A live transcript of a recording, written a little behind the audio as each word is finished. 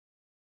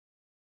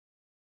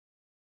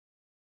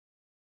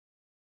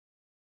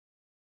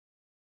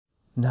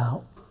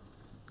Now,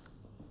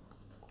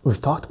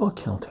 we've talked about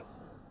counting,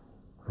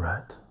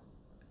 right?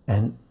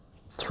 And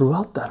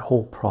throughout that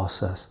whole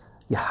process,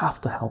 you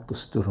have to help the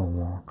student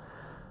along.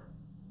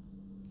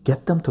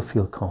 Get them to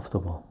feel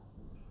comfortable.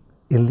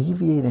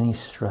 Alleviate any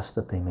stress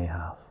that they may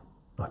have.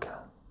 Okay.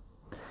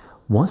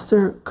 Once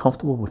they're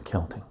comfortable with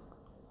counting,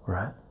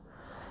 right?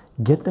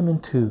 Get them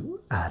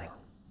into adding,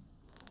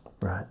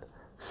 right?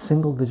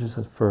 Single digits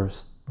at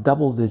first,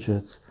 double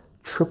digits,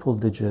 triple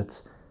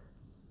digits,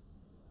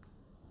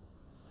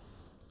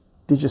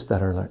 digits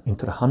that are like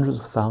into the hundreds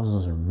of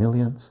thousands or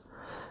millions.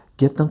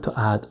 Get them to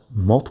add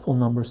multiple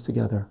numbers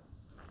together.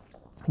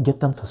 Get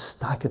them to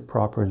stack it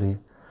properly.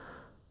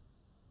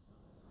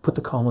 Put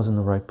the commas in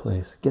the right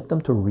place. Get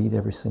them to read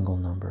every single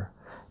number.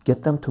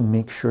 Get them to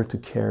make sure to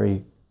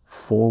carry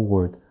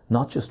forward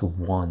not just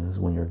ones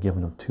when you're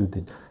giving them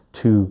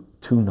two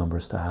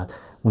numbers to add.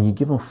 When you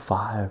give them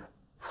four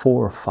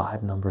or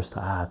five numbers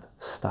to add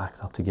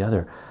stacked up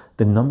together,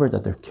 the number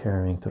that they're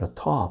carrying to the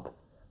top,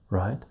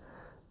 right,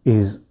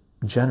 is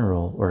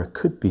general, or it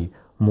could be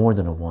more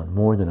than a 1,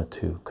 more than a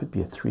 2, could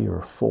be a 3 or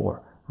a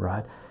 4,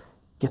 right?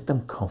 Get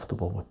them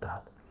comfortable with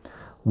that.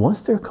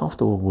 Once they're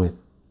comfortable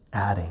with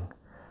adding,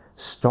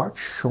 start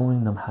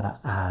showing them how to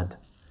add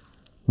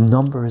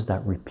numbers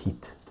that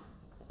repeat.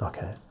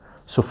 Okay,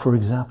 so for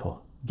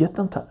example, get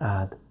them to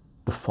add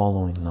the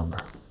following number: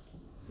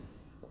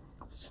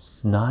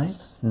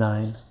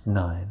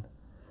 999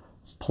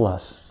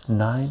 plus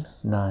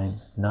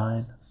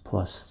 999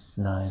 plus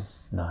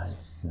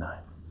 999.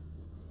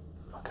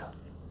 Okay,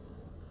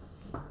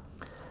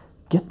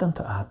 get them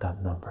to add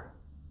that number.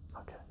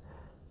 Okay,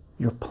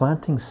 you're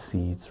planting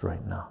seeds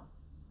right now.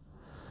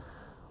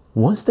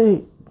 Once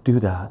they do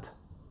that,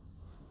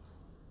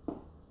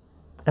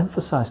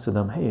 emphasize to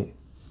them, hey,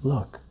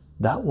 look,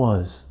 that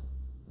was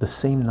the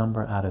same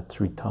number added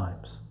 3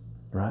 times,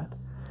 right?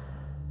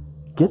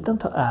 Get them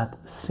to add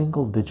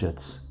single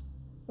digits,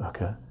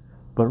 okay,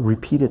 but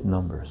repeated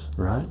numbers,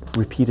 right?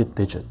 Repeated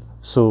digit.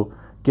 So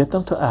get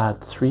them to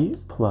add 3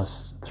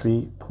 plus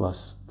 3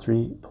 plus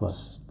 3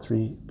 plus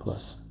 3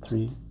 plus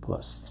 3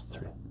 plus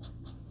 3.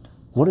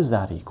 What is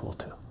that equal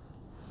to,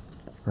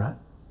 right?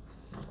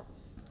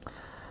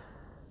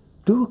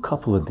 Do a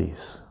couple of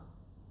these.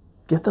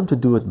 Get them to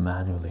do it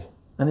manually.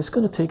 And it's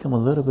going to take them a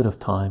little bit of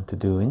time to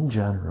do in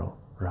general,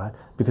 right?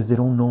 Because they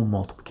don't know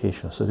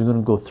multiplication. So they're going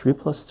to go 3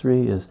 plus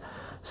 3 is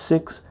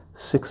 6,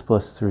 6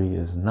 plus 3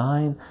 is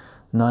 9,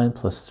 9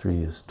 plus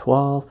 3 is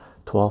 12,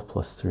 12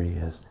 plus 3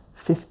 is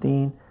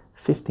 15,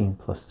 15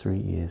 plus 3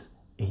 is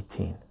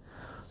 18.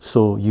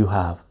 So you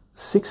have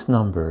 6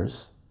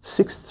 numbers,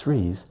 6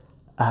 threes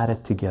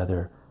added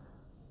together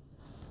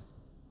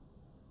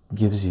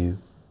gives you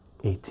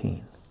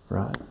 18,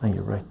 right? And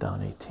you write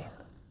down 18.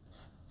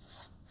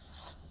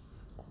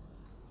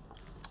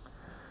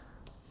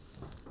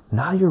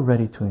 Now you're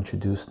ready to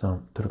introduce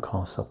them to the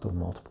concept of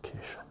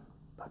multiplication.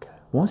 Okay.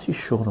 Once you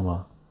show them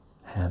a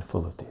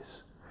handful of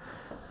these.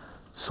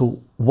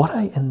 So what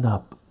I end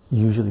up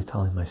usually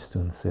telling my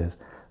students is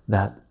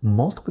that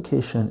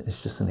multiplication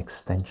is just an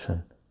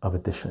extension of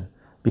addition,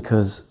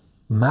 because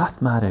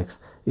mathematics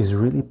is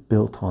really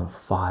built on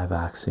 5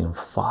 axioms,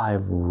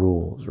 5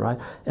 rules, right?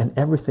 And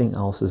everything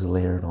else is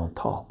layered on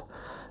top.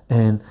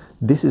 And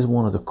this is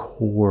one of the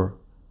core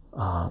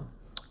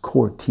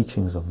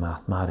teachings of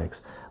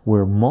mathematics,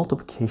 where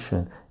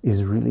multiplication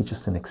is really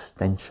just an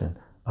extension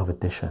of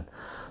addition.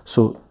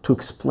 So to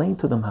explain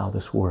to them how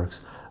this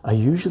works, I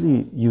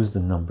usually use the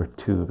number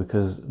 2,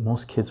 because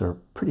most kids are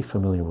pretty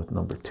familiar with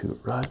number 2,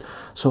 right?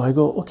 So I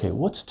go, okay,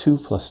 what's 2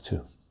 plus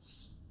 2?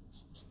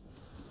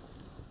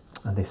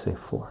 And they say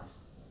 4.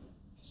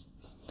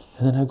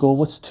 And then I go,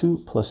 what's 2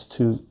 plus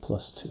 2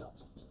 plus 2?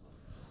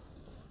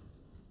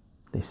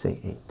 They say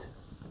 8.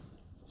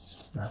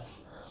 Right?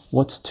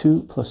 What's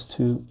 2 plus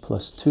 2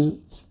 plus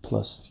 2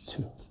 plus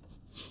 2?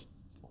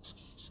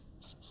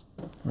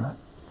 Right?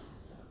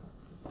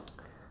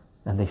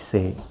 And they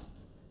say,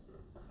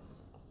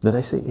 did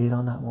I say 8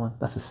 on that one?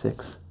 That's a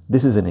 6.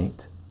 This is an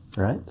 8,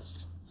 right?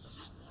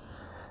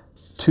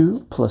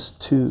 2 plus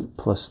 2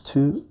 plus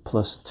 2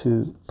 plus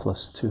 2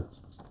 plus 2.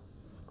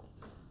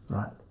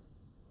 Right?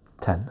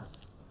 10.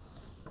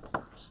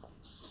 And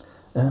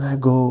then I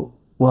go,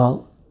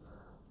 well,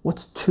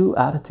 what's 2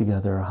 added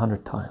together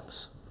 100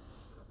 times?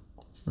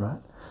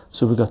 Right?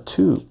 So we got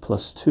 2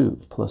 plus 2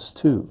 plus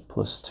 2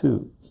 plus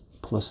 2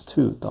 plus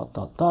 2 dot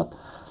dot dot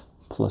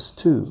plus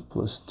 2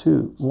 plus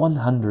 2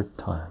 100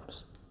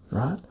 times,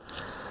 right?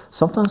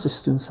 Sometimes the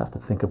students have to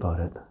think about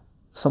it.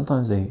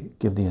 Sometimes they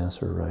give the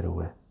answer right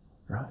away,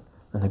 right?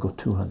 And they go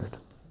 200,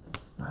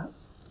 right?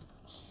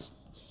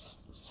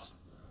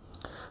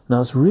 Now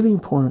it's really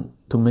important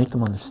to make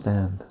them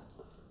understand,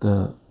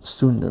 the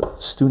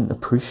student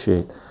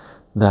appreciate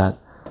that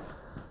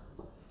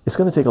it's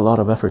going to take a lot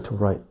of effort to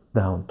write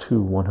down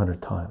 2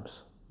 100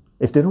 times.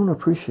 If they don't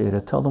appreciate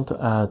it, tell them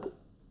to add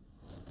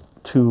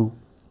 2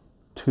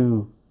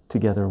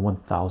 together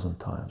 1,000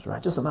 times,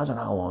 right? Just imagine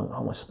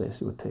how much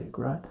space it would take,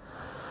 right?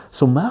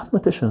 So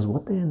mathematicians,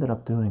 what they ended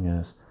up doing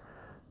is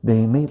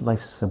they made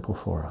life simple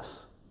for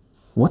us.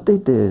 What they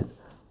did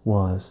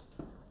was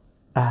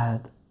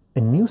add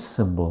a new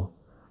symbol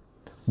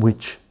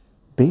which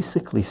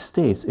basically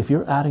states if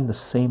you're adding the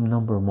same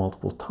number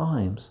multiple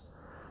times,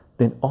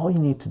 then all you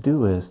need to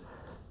do is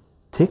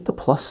take the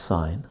plus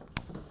sign,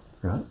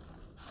 right?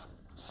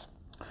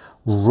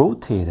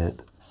 Rotate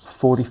it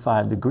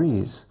 45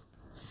 degrees,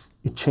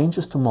 it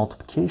changes to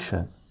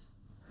multiplication.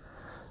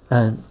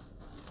 And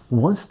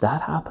once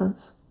that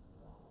happens,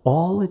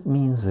 all it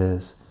means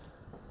is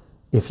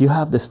if you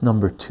have this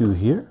number 2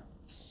 here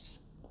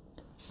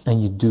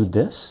and you do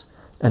this,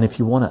 and if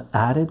you want to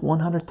add it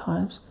 100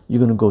 times, you're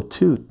going to go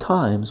 2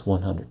 times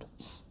 100,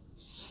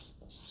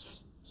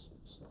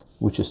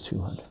 which is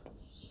 200.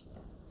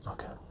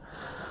 Okay.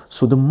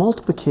 So the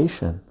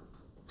multiplication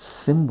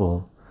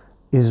symbol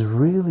is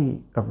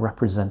really a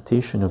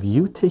representation of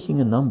you taking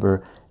a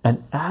number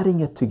and adding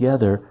it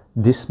together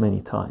this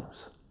many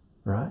times,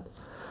 right?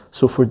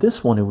 So for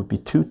this one, it would be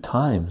 2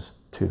 times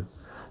 2.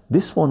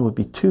 This one would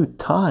be 2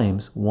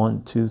 times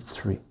 1, 2,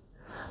 3.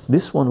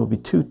 This one would be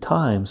 2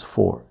 times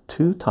 4.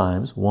 2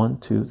 times 1,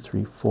 2,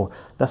 3, 4.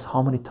 That's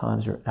how many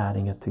times you're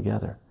adding it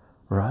together,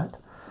 right?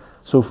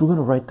 So if we're going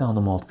to write down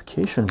the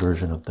multiplication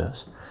version of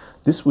this,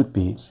 this would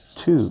be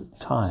 2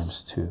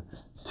 times 2.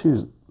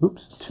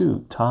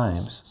 2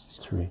 times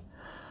 3.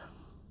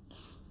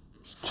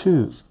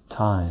 2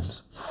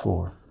 times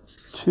 4.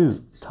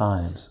 2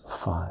 times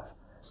 5.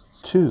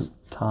 2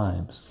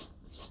 times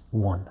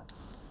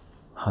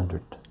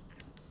 100,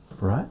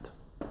 right?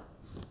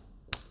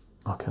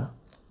 Okay.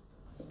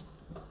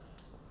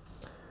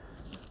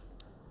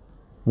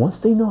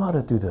 Once they know how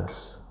to do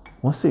this,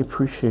 once they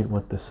appreciate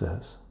what this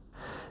is,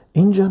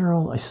 in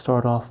general, I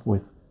start off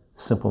with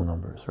simple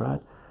numbers,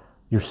 right?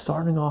 You're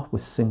starting off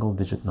with single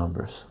digit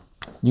numbers.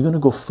 You're going to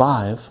go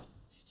 5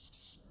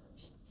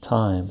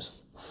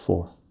 times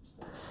 4.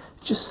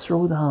 Just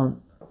throw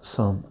down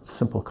some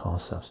simple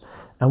concepts.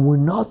 And we're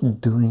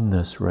not doing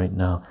this right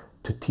now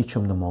to teach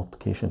them the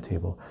multiplication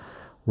table.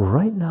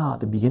 Right now, at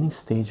the beginning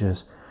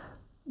stages,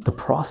 the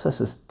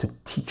process is to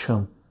teach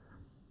them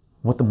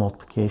what the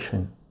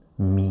multiplication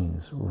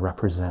means,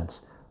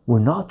 represents. We're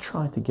not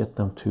trying to get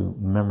them to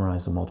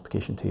memorize the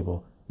multiplication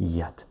table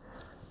yet.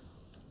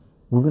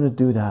 We're going to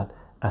do that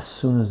as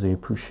soon as they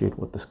appreciate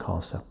what this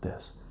concept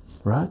is,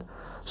 right?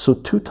 So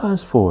 2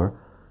 times 4,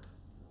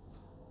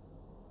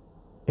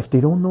 if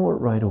they don't know it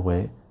right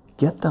away,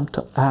 get them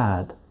to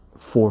add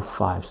 4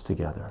 5s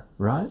together,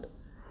 right?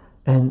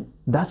 And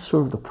that's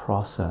sort of the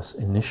process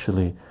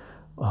initially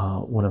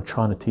when I'm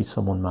trying to teach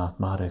someone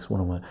mathematics,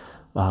 when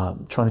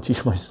I'm trying to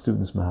teach my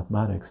students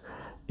mathematics,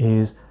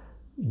 is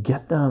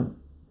get them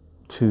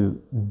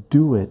to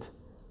do it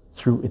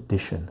through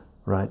addition,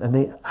 right? And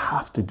they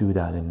have to do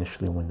that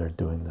initially when they're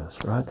doing this,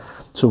 right?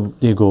 So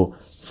they go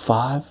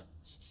 5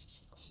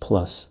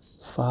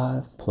 plus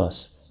 5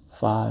 plus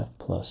 5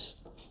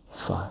 plus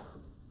 5,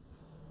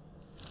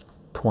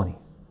 20,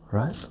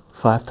 right?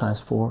 5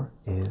 times 4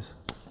 is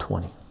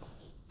 20.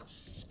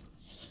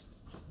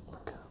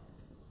 Okay.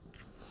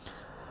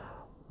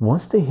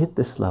 Once they hit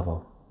this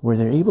level where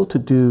they're able to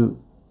do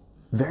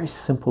very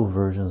simple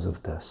versions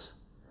of this,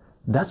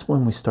 that's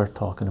when we start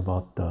talking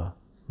about the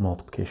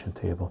multiplication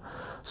table.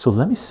 So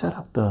let me set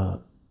up the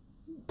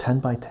 10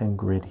 by 10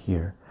 grid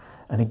here.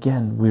 And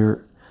again,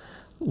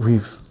 we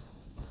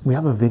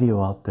have a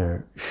video out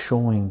there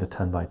showing the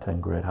 10 by 10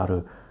 grid, how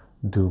to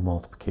do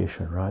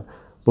multiplication, right?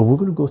 But we're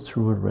going to go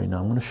through it right now.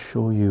 I'm going to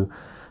show you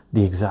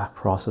the exact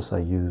process I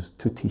use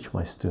to teach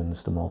my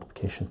students the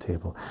multiplication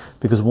table.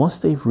 Because once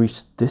they've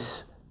reached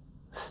this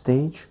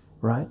stage,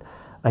 right,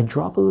 I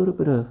drop a little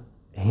bit of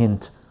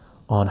hint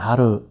on how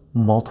to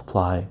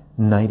multiply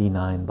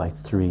 99 by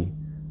 3.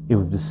 It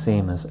would be the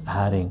same as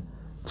adding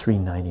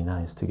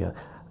 399s together,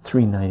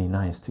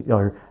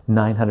 or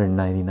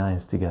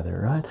 999s together,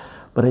 right?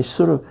 But I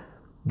sort of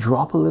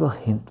drop a little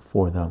hint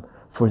for them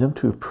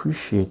to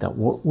appreciate that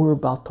what we're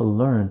about to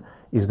learn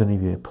is going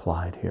to be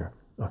applied here.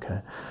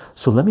 Okay,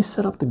 so let me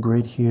set up the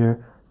grid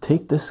here,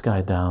 take this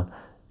guy down,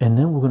 and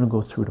then we're going to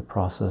go through the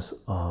process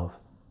of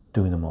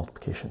doing the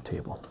multiplication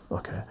table.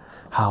 Okay,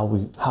 how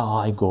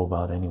I go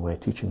about anyway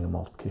teaching the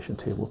multiplication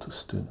table to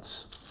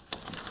students.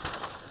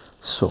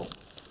 So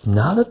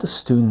now that the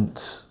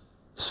student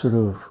sort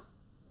of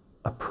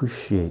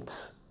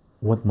appreciates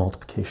what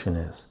multiplication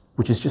is,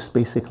 which is just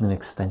basically an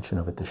extension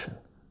of addition,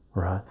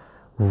 right?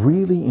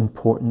 Really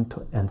important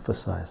to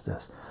emphasize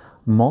this.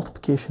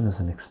 Multiplication is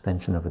an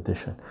extension of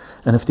addition.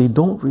 And if they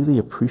don't really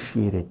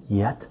appreciate it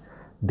yet,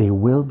 they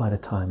will by the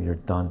time you're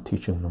done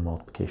teaching the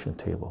multiplication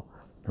table,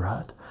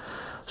 right?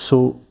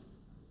 So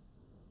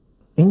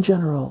in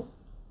general,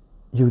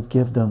 you would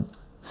give them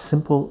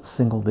simple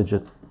single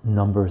digit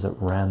numbers at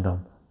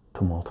random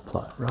to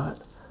multiply, right?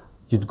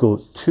 You'd go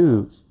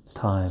 2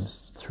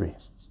 times 3,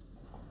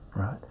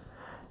 right?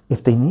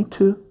 If they need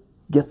to,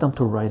 get them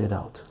to write it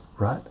out,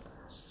 right?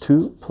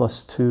 2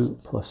 plus 2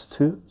 plus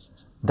 2,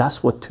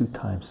 that's what 2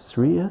 times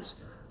 3 is,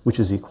 which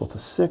is equal to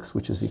 6,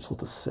 which is equal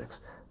to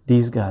 6.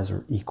 These guys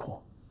are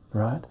equal,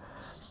 right?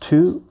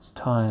 2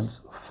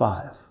 times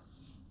 5,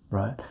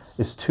 right,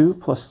 is 2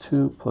 plus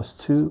 2 plus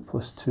 2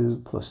 plus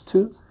 2 plus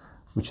 2,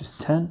 which is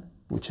 10,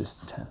 which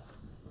is 10,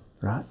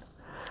 right?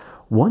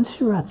 Once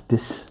you're at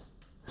this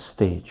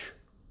stage,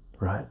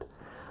 right,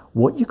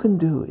 what you can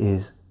do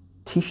is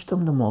teach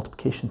them the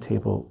multiplication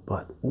table,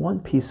 but one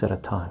piece at a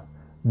time.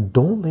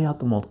 Don't lay out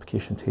the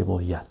multiplication table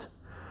yet.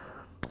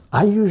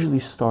 I usually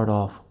start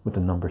off with the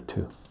number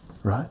 2,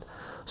 right?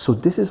 So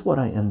this is what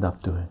I end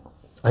up doing.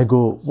 I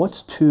go,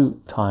 what's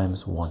 2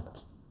 times 1?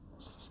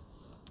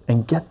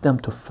 And get them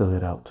to fill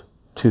it out.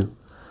 2.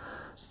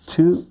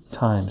 2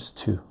 times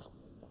 2.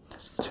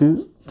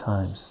 2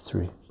 times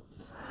 3.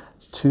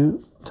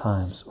 2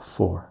 times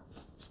 4.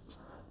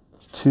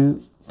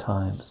 2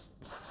 times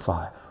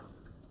 5,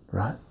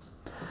 right?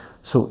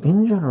 So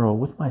in general,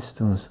 with my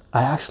students,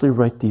 I actually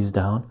write these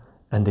down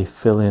and they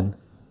fill in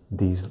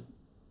this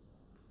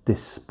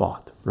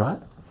spot, right?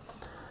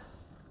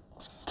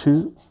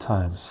 2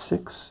 times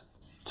 6,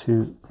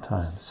 2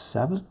 times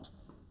 7,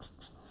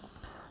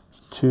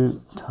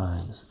 2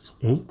 times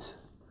 8,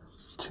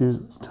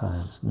 2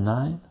 times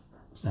 9,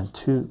 and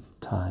 2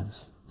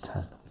 times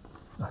 10.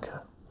 Okay.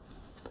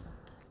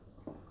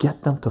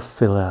 Get them to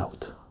fill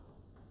out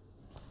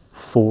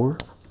 4,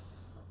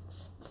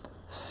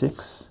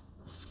 6,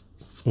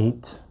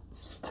 8,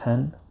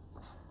 10,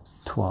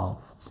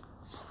 12,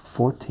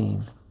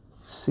 14,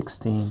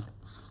 16,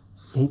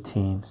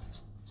 18,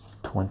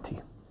 20.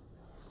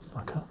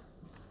 Okay.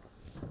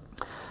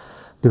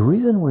 The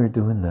reason we're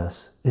doing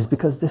this is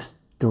because this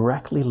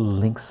directly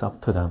links up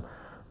to them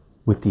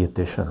with the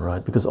addition,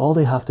 right? Because all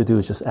they have to do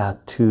is just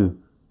add 2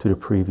 to the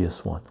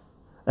previous one,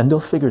 and they'll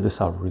figure this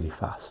out really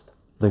fast.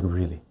 Like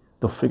really,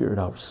 they'll figure it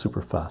out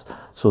super fast.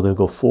 So they'll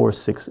go 4,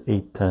 6,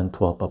 8, 10,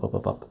 12,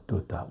 up, do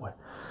it that way.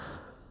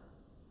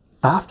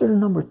 After the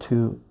number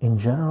 2, in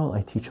general,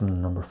 I teach them the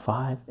number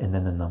 5 and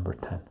then the number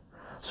 10.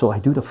 So I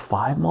do the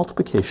 5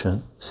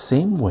 multiplication,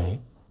 same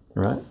way,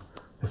 right?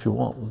 If you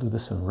want, we'll do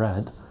this in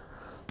red.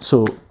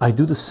 So I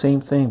do the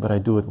same thing, but I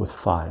do it with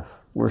 5.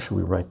 Where should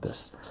we write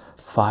this?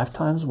 5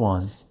 times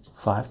 1,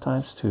 5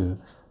 times 2,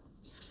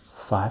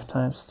 5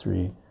 times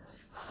 3,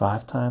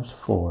 5 times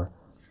 4,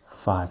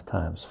 5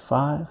 times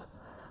 5,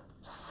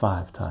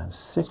 5 times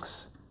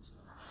 6,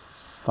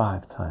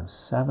 5 times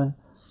 7,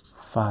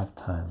 5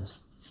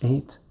 times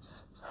 8,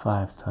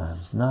 5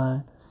 times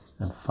 9,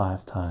 and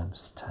 5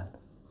 times 10.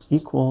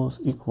 Equals,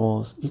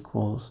 equals,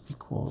 equals,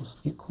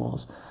 equals,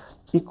 equals,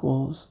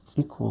 equals,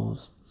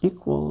 equals,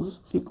 equals,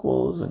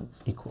 equals, and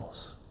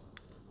equals.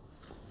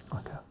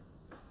 Okay.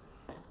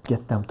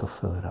 Get them to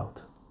fill it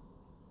out.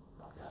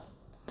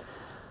 Okay.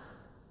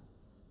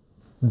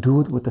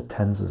 Do it with the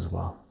 10s as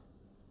well.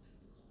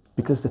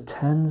 Because the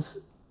 10s,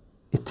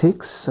 it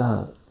takes,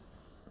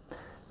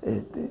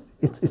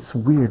 it's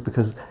weird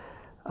because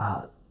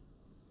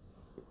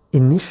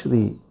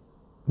initially,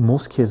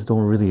 most kids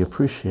don't really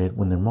appreciate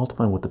when they're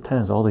multiplying with the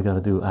 10s, all they got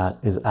to do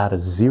is add a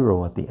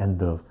 0 at the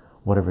end of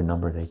whatever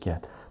number they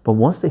get. But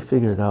once they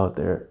figure it out,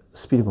 they're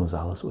Speedy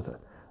Gonzalez with it.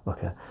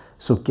 Okay,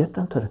 so get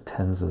them to the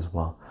 10s as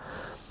well.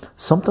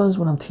 Sometimes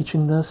when I'm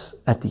teaching this,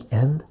 at the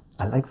end,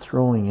 I like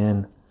throwing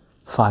in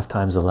 5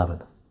 times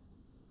 11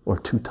 or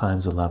 2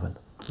 times 11,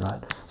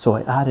 right? So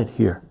I add it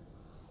here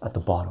at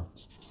the bottom,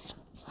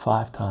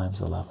 5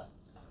 times 11,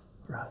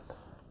 right?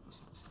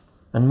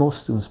 And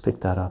most students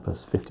pick that up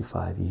as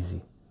 55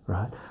 easy,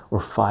 right? Or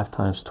 5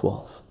 times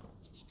 12,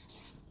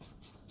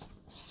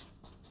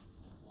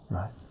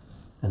 right?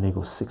 And they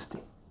go 60,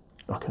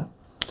 okay?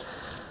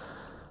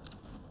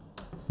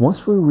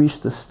 Once we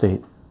reach this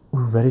state,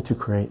 we're ready to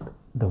create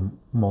the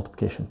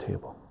multiplication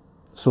table.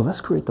 So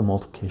let's create the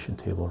multiplication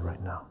table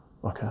right now,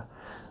 okay?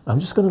 I'm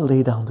just going to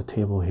lay down the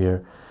table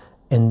here,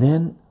 and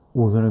then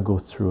we're going to go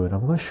through it.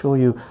 I'm going to show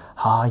you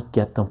how I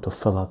get them to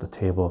fill out the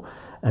table.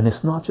 And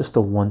it's not just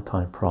a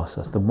one-time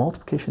process. The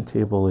multiplication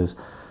table it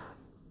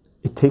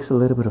takes a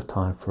little bit of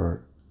time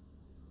for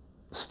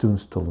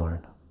students to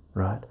learn,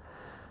 right?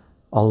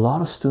 A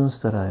lot of students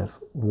that I've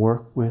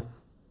worked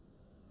with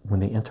when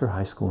they enter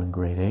high school in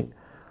grade 8,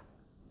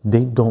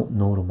 they don't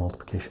know the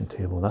multiplication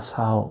table. That's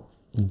how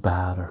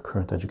bad our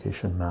current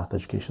math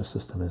education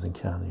system is in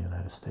Canada,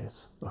 United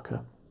States, okay?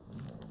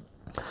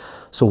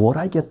 So what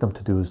I get them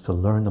to do is to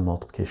learn the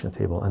multiplication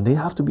table, and they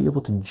have to be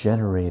able to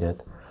generate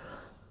it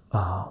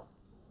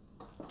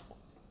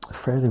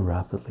fairly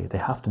rapidly. They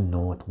have to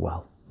know it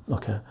well,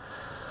 okay?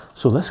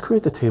 So let's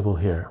create the table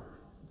here,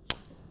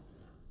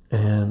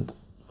 and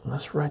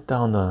let's write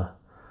down the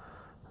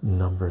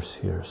numbers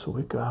here. So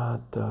we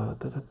got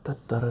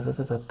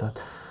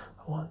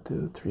 1,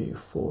 2, 3,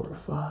 4,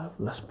 5.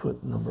 Let's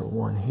put number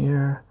 1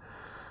 here.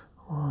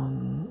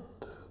 1,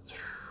 2,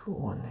 3,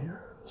 1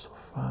 here. So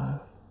 5.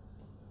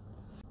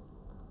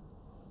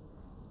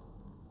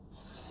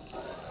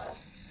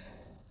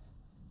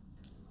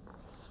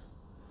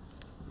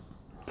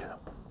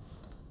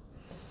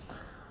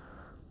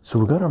 So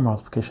we got our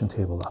multiplication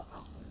table up.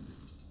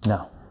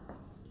 Now,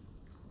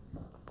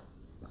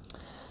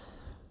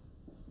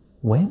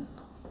 when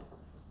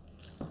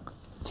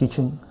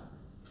teaching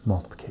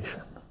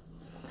multiplication,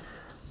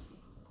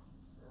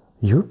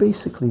 you're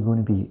basically going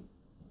to be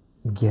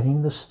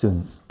getting the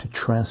student to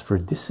transfer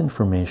this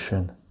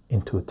information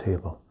into a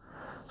table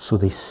so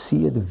they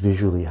see it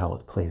visually how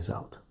it plays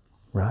out,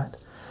 right?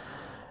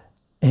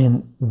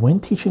 And when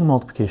teaching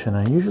multiplication,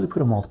 I usually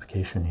put a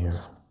multiplication here,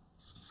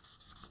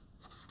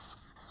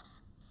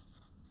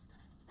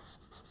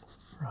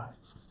 right?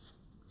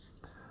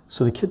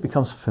 So the kid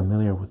becomes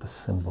familiar with the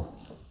symbol,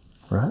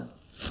 right?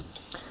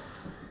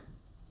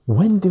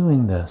 When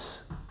doing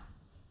this,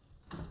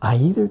 I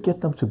either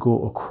get them to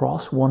go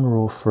across one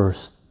row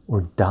first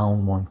or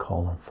down one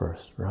column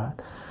first, right?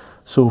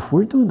 So if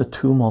we're doing the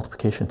 2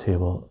 multiplication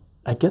table,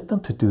 I get them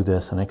to do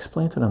this and I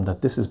explain to them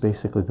that this is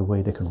basically the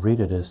way they can read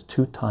it is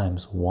 2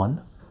 times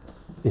 1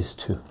 is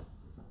 2.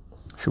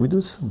 Should we do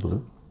this in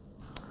blue?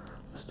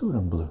 Let's do it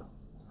in blue.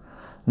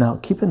 Now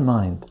keep in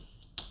mind,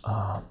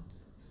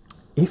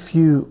 if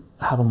you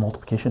have a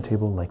multiplication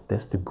table like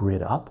this to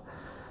grid up,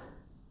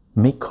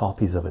 make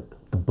copies of it,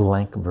 the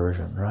blank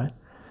version, right?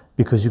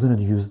 Because you're going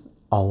to use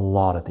a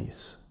lot of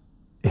these.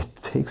 It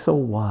takes a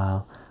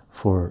while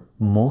for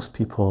most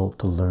people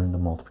to learn the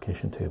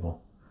multiplication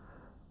table.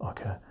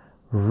 Okay,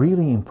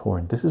 really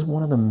important. This is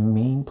one of the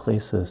main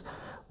places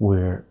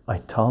where I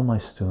tell my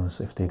students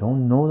if they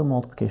don't know the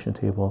multiplication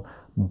table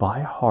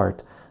by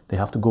heart, they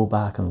have to go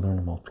back and learn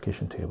the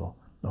multiplication table.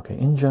 Okay,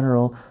 in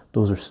general,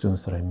 those are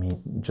students that I meet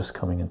just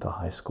coming into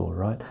high school,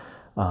 right?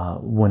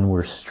 When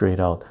we're straight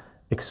out,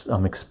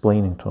 I'm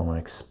explaining to them, I'm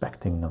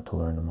expecting them to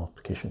learn the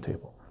multiplication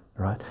table,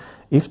 right?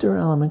 If they're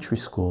elementary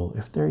school,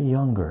 if they're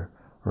younger,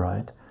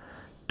 right,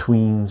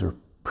 tweens or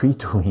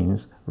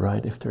pre-tweens,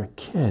 right, if they're a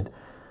kid,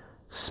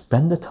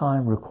 spend the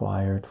time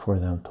required for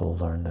them to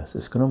learn this.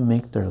 It's going to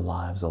make their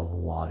lives a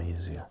lot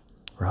easier,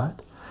 right?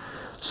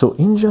 So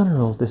in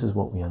general, this is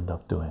what we end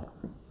up doing.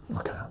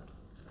 Okay,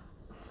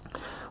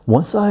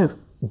 once I've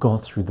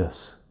gone through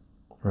this,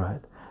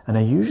 right, and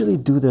I usually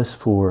do this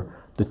for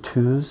the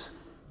 2s,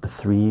 the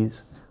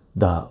 3s,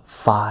 the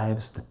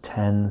 5s, the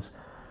 10s,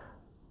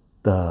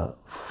 the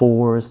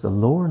 4s, the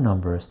lower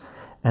numbers,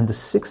 and the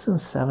 6 and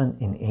 7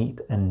 and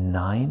 8 and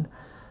 9,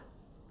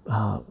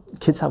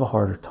 kids have a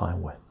harder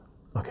time with.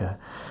 Okay,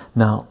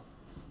 now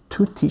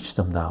to teach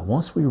them that,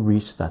 once we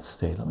reach that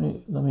state, let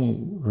me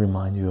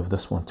remind you of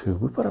this one too.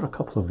 We put out a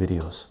couple of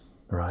videos,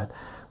 right,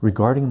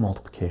 regarding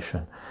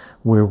multiplication,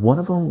 where one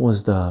of them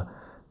was the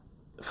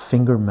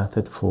finger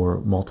method for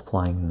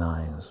multiplying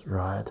 9s,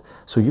 right?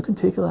 So you can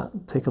take a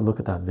look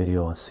at that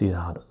video and see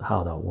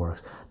how that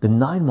works. The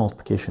 9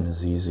 multiplication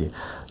is easy.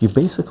 You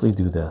basically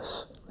do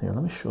this. Here,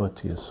 let me show it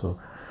to you. So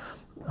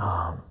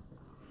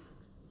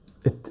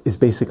it is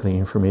basically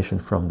information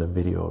from the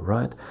video,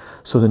 right?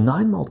 So the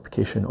 9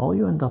 multiplication, all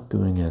you end up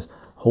doing is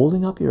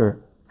holding up your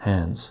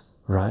hands,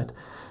 right?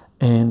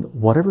 And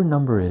whatever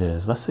number it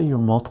is, let's say you're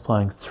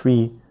multiplying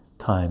 3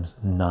 times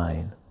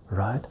 9,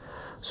 right?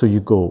 So you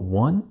go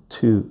 1,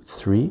 2,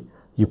 3,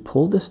 you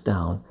pull this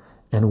down,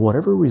 and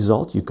whatever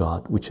result you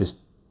got, which is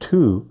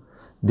 2,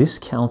 this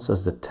counts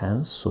as the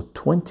tens, so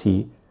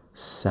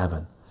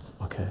 27,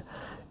 okay?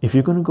 If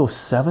you're going to go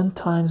 7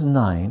 times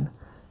 9,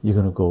 you're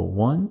going to go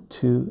 1,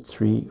 2,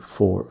 3,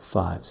 4,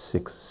 5,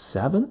 6,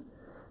 7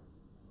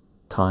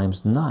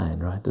 times 9,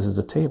 right? This is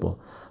the table.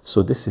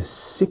 So this is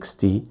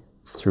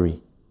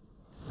 63,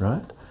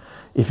 right?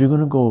 If you're going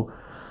to go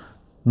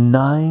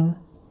 9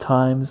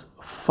 times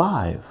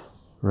 5,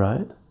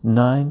 right?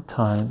 9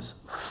 times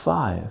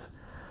 5.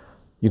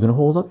 You're going to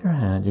hold up your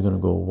hand. You're going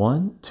to go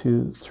 1,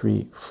 2,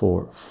 3,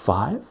 4,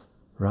 5,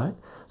 right?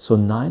 So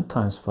 9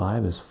 times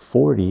 5 is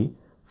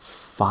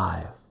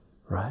 45,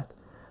 right?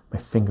 My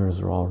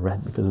fingers are all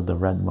red because of the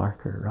red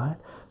marker, right?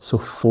 So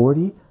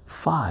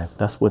 45,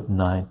 that's what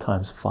 9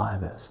 times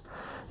 5 is.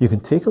 You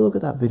can take a look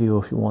at that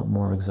video if you want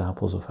more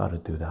examples of how to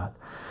do that.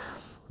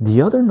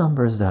 The other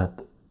numbers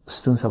that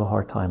students have a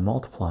hard time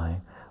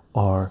multiplying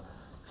are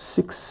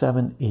 6,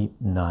 7, 8,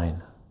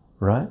 9,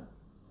 right?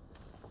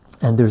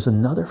 And there's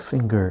another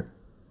finger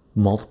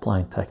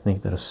multiplying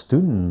technique that a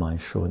student of mine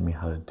showed me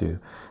how to do,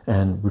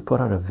 and we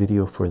put out a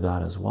video for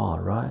that as well,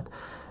 right?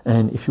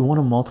 And if you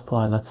want to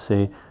multiply, let's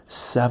say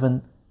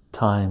 7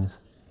 times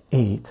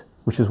 8,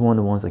 which is one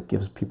of the ones that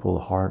gives people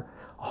a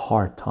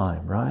hard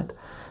time, right?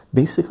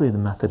 Basically the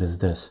method is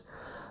this.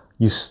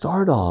 You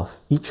start off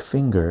each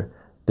finger,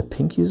 the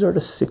pinkies are the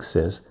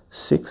 6s,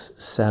 6,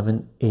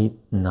 7, 8,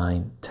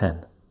 9,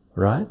 10,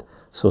 right?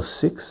 So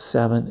 6,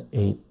 7,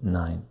 8,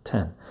 9,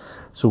 10.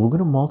 So we're going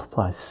to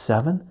multiply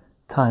 7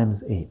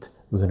 times 8.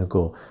 We're going to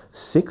go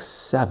 6,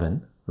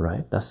 7,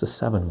 right? That's the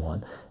 7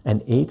 one.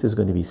 And 8 is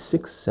going to be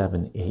 6,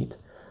 7, 8.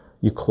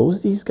 You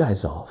close these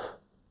guys off,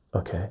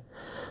 okay?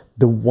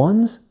 The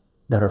ones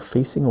that are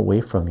facing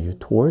away from you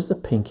towards the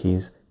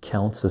pinkies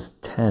counts as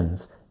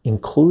 10s,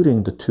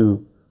 including the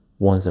 2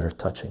 ones that are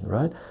touching,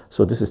 right?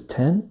 So this is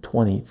 10,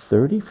 20,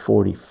 30,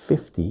 40,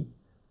 50,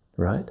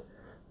 right?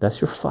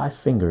 That's your 5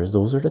 fingers.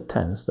 Those are the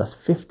 10s. That's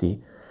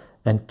 50.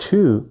 And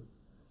 2,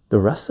 the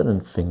rest of the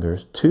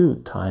fingers,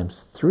 2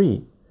 times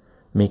 3,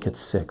 make it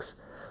 6.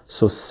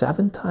 So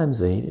 7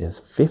 times 8 is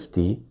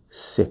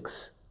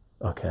 56,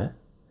 okay?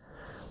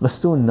 Let's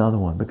do another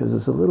one because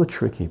it's a little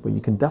tricky, but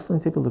you can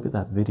definitely take a look at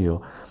that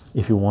video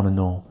if you want to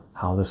know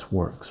how this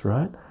works,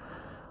 right?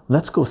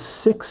 Let's go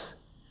 6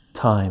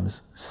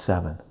 times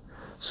 7.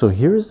 So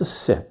here's the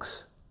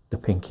 6, the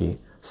pinky.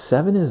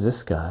 7 is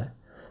this guy.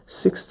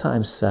 6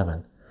 times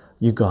 7.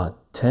 You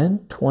got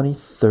 10, 20,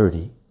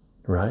 30,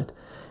 right?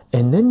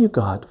 And then you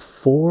got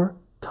 4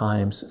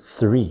 times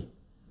 3,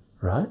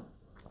 right?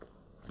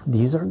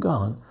 These are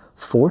gone.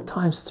 4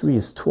 times 3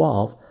 is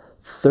 12.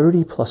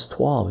 30 plus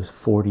 12 is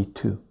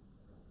 42.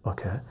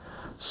 Okay,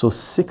 so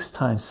 6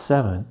 times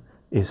 7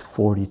 is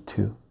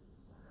 42.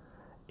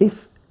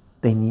 If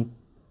they need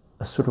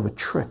a sort of a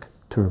trick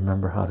to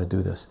remember how to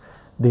do this,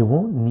 they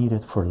won't need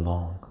it for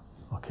long.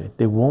 Okay,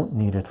 they won't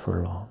need it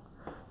for long.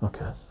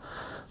 Okay,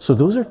 so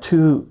those are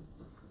 2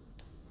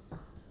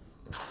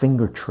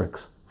 finger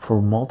tricks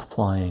for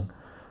multiplying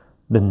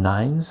the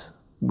 9s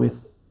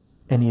with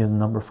any other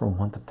number from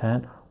 1 to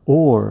 10,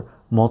 or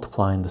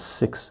multiplying the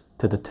 6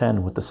 to the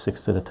 10 with the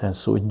 6 to the 10.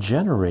 So it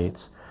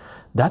generates,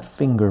 that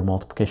finger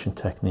multiplication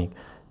technique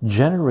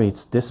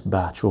generates this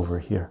batch over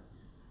here.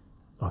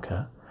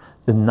 Okay,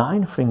 the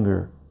 9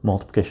 finger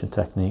multiplication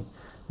technique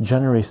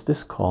generates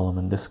this column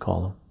and this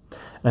column,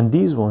 and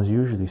these ones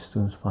usually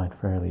students find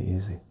fairly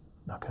easy.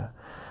 Okay,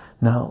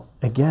 now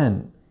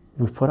again,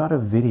 we've put out a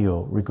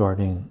video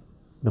regarding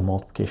the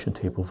multiplication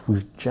table.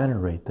 We've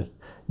generated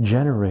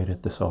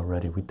this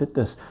already. We did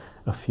this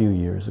a few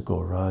years ago,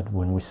 right,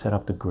 when we set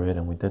up the grid,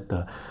 and we did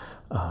the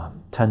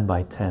 10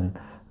 by 10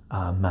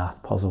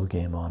 math puzzle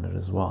game on it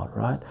as well,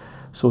 right?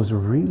 So it's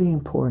really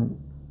important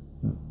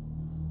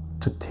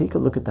to take a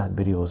look at that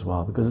video as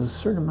well, because there's a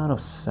certain amount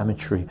of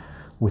symmetry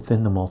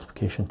within the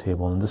multiplication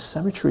table, and the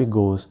symmetry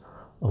goes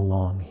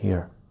along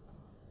here,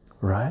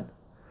 right?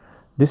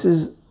 This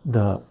is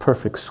the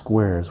perfect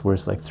squares, where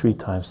it's like 3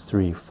 times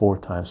 3, 4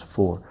 times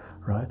 4,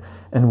 right?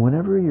 And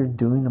whenever you're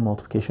doing the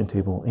multiplication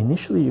table,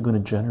 initially you're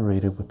going to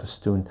generate it with the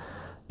student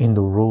in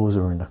the rows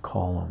or in the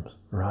columns,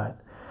 right?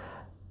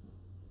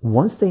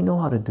 Once they know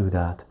how to do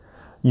that,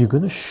 you're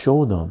going to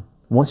show them,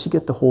 once you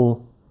get the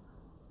whole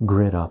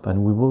grid up,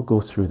 and we will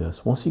go through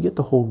this, once you get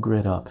the whole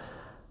grid up,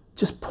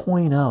 just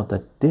point out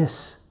that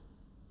this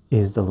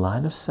is the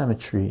line of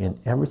symmetry, and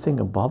everything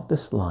above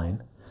this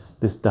line,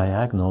 this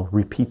diagonal,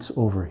 repeats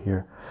over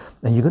here.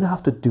 And you're going to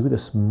have to do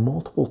this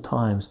multiple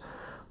times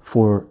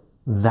for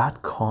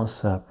that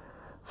concept,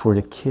 for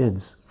the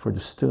kids, for the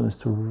students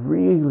to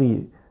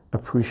really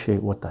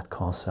appreciate what that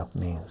concept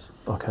means.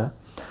 Okay,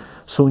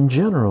 so in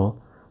general,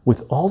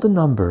 with all the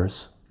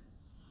numbers,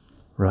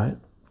 right,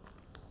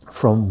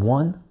 from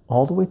 1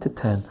 all the way to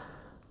 10,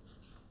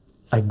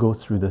 I go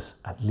through this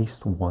at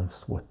least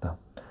once with them,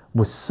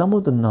 with some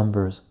of the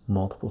numbers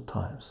multiple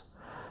times.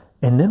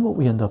 And then what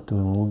we end up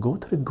doing, when we go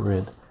to the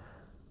grid,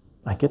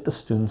 I get the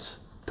students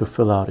to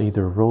fill out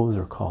either rows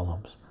or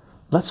columns.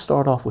 Let's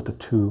start off with the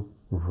 2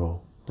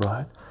 row,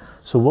 right?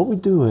 So what we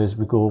do is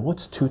we go,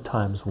 what's 2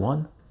 times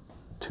 1?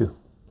 2.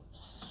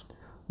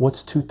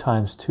 What's 2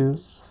 times 2?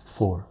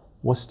 4.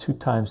 What's 2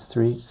 times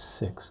 3?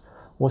 6.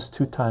 What's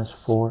 2 times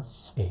 4?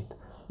 8.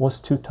 What's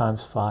 2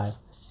 times 5?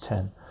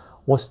 10.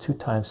 What's 2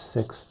 times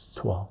 6?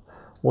 12.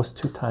 What's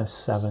 2 times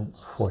 7?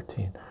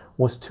 14.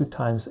 What's 2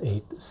 times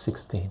 8?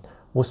 16.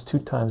 What's 2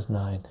 times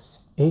 9?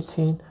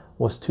 18.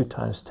 What's 2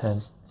 times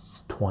 10?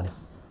 20.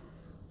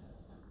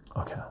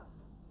 Okay.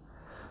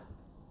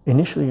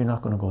 Initially, you're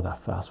not going to go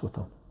that fast with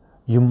them.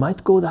 You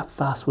might go that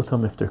fast with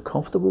them if they're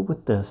comfortable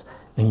with this,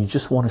 and you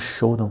just want to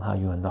show them how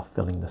you end up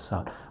filling this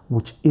out,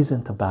 which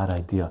isn't a bad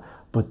idea,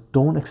 but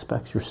don't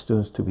expect your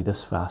students to be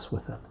this fast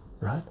with it,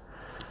 right?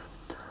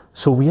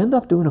 So we end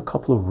up doing a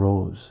couple of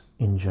rows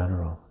in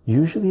general.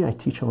 Usually I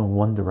teach them in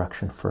one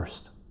direction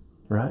first,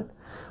 right?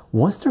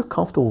 Once they're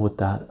comfortable with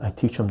that, I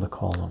teach them the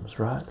columns,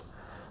 right?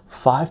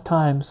 5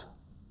 times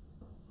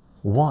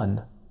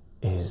 1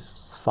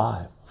 is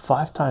 5.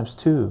 5 times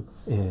 2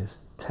 is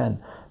 10.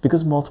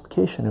 Because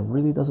multiplication, it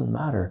really doesn't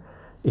matter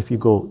if you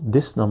go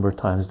this number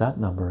times that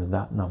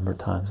number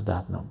times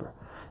that number.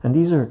 And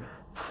these are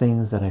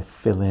things that I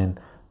fill in,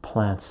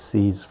 plant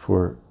seeds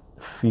for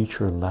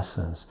future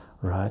lessons,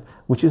 right?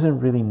 Which isn't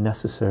really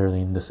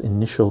necessarily in this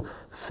initial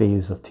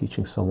phase of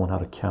teaching someone how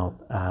to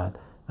count, add,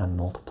 and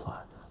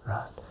multiply,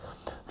 right?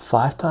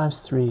 5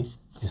 times 3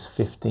 is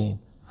 15.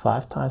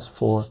 5 times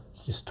 4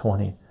 is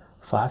 20.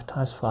 5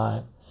 times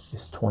 5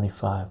 is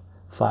 25.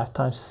 5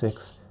 times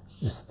 6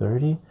 is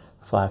 30.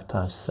 5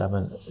 times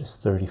 7 is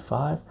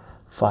 35.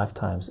 5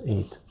 times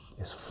 8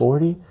 is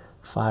 40.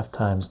 5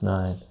 times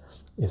 9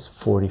 is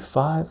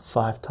 45.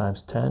 5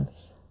 times 10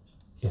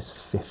 is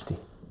 50.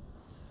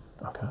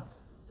 Okay.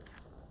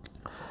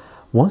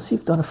 Once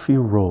you've done a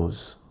few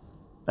rows,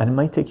 and it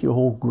might take you a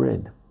whole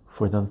grid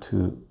for them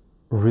to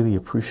really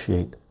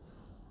appreciate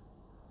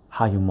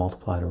how you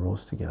multiply the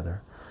rows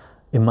together.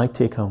 It might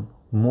take them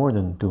more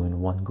than doing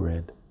 1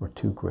 grid or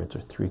 2 grids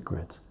or 3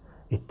 grids.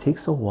 It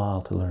takes a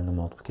while to learn the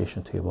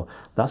multiplication table.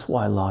 That's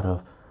why a lot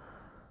of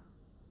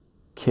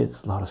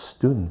kids, a lot of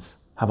students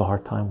have a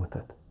hard time with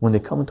it. When they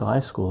come into high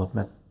school, I've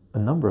met a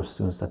number of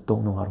students that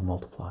don't know how to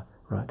multiply,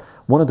 right?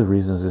 One of the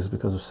reasons is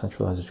because of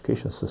centralized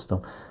education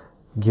system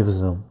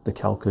gives them the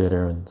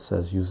calculator and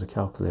says use the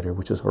calculator,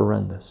 which is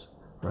horrendous,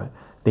 right?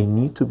 They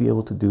need to be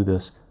able to do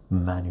this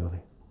manually,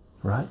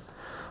 right?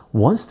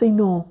 Once they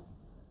know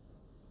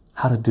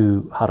how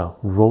to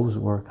rows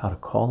work, how to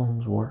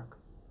columns work,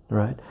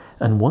 right?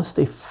 And once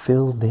they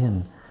filled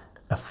in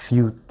a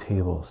few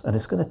tables, and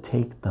it's going to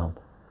take them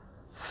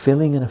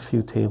filling in a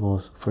few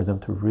tables for them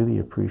to really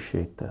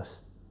appreciate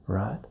this,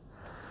 right?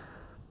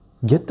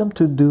 Get them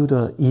to do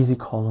the easy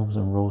columns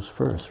and rows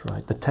first,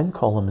 right? The 10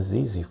 column is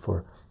easy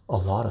for a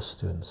lot of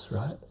students,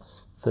 right?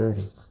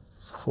 30,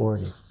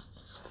 40,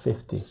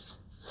 50,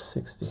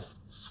 60,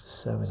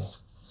 70,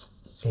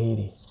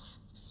 80,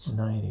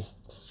 90,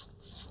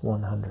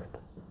 100,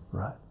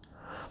 right?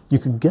 You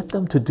can get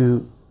them to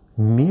do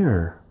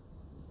mirror,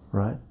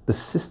 right? The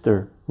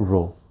sister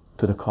row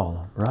to the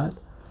column, right?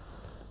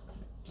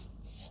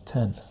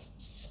 10,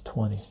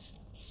 20,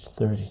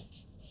 30,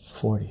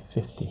 40,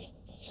 50,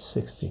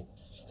 60,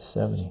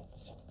 70,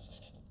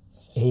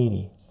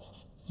 80,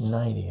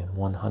 90, and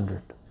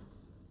 100,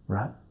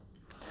 right?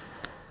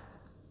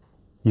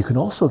 You can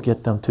also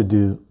get them to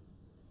do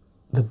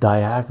the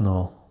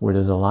diagonal where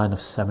there's a line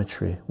of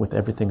symmetry with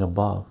everything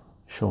above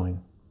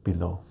showing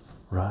below,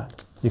 right?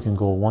 You can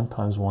go 1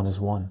 times 1 is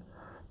 1,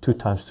 2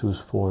 times 2 is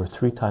 4,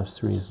 3 times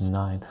 3 is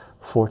 9,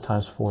 4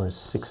 times 4 is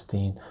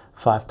 16,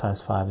 5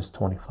 times 5 is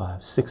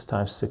 25, 6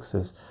 times 6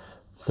 is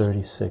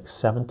 36,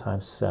 7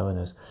 times 7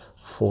 is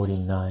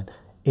 49,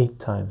 8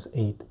 times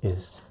 8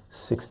 is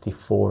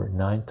 64,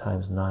 9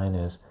 times 9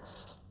 is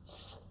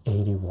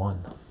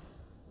 81,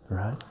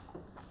 right?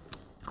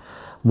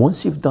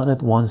 Once you've done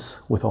it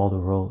once with all the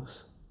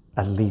rows,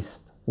 at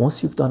least,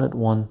 once you've done it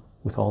one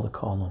with all the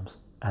columns,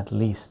 at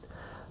least,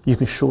 you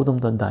can show them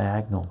the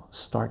diagonal,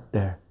 start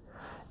there.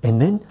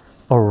 And then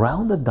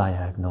around the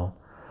diagonal,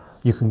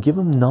 you can give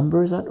them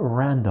numbers at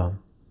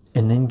random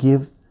and then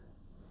give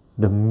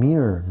the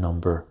mirror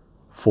number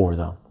for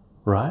them,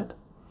 right?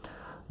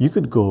 You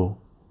could go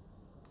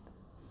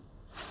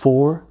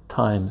 4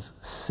 times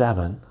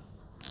 7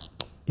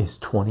 is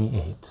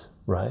 28,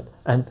 right?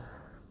 And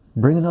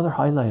bring another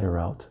highlighter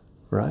out,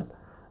 right?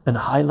 And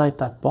highlight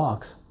that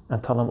box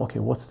and tell them, okay,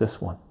 what's this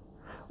one?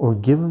 Or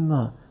give them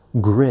a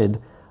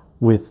grid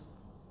with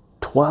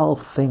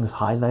 12 things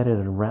highlighted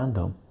at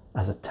random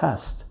as a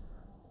test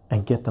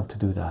and get them to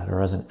do that,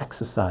 or as an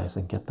exercise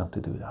and get them to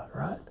do that,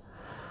 right?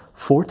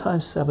 4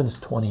 times 7 is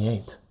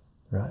 28,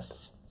 right?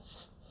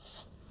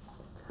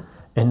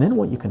 And then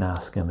what you can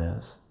ask him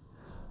is,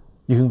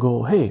 you can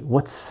go, hey,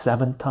 what's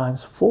 7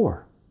 times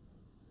 4,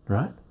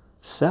 right?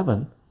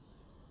 7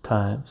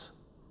 times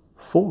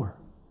 4,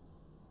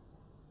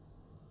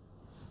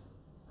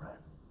 right?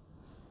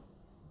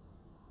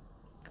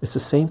 It's the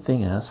same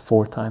thing as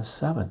 4 times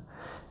 7.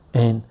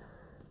 And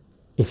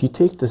if you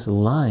take this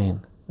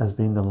line as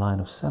being the line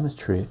of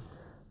symmetry,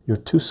 your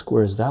 2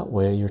 squares that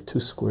way, your 2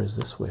 squares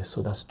this way,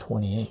 so that's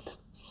 28.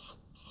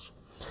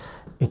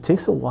 It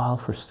takes a while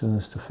for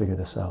students to figure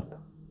this out,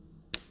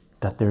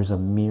 that there's a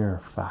mirror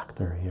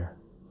factor here,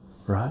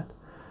 right?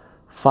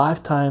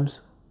 5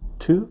 times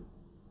 2,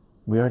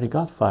 we already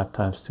got 5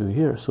 times 2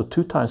 here, so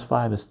 2 times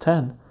 5 is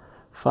 10,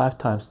 5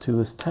 times 2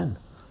 is 10.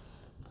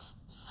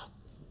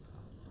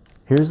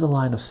 Here's the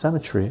line of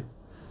symmetry,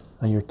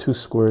 and you're 2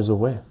 squares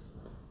away,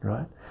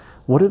 right?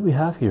 What did we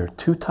have here?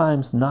 2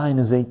 times 9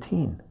 is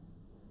 18.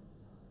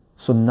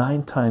 So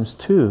 9 times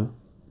 2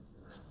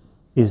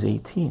 is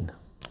 18.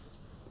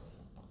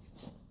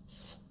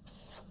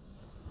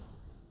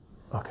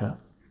 Okay.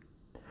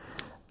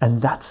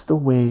 And that's the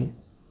way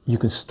you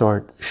can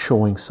start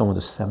showing some of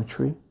the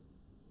symmetry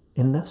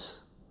in this.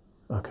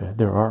 Okay,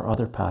 there are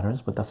other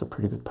patterns, but that's a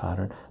pretty good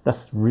pattern.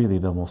 That's really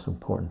the most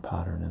important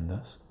pattern in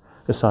this,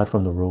 aside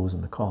from the rows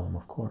and the column,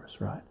 of course,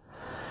 right?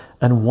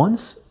 And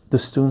once the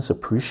students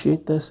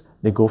appreciate this,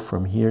 they go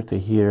from here to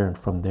here and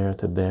from there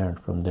to there and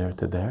from there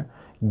to there.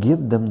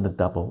 Give them the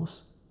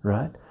doubles,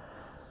 right?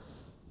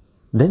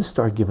 Then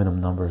start giving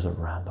them numbers at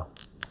random.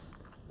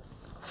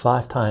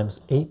 5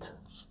 times 8,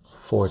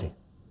 40.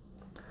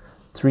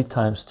 3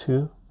 times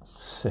 2,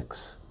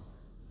 6.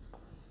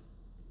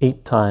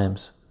 8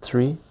 times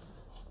 3,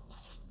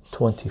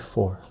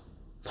 24.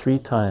 3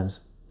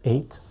 times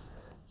 8,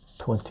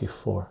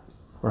 24,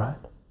 right?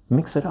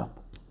 Mix it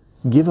up.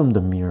 Give them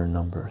the mirror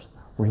numbers.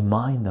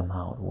 Remind them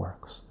how it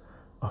works,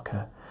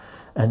 okay?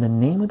 And the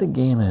name of the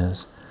game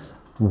is,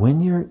 when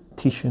you're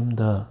teaching them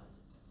the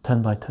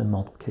 10 by 10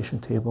 multiplication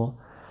table,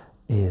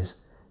 is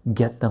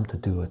get them to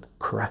do it.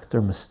 Correct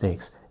their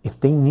mistakes. If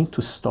they need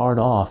to start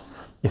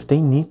off, if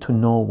they need to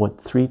know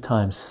what 3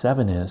 times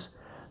 7 is,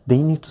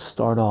 they need to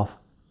start off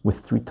with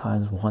 3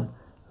 times 1.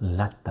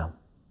 Let them,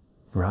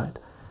 right?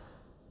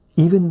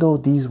 Even though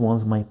these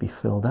ones might be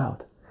filled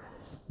out.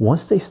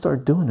 Once they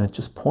start doing it,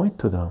 just point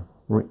to them.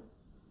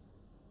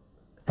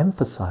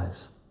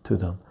 Emphasize to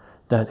them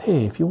that,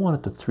 hey, if you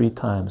wanted to 3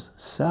 times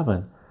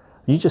 7,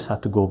 you just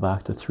have to go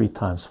back to 3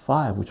 times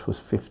 5, which was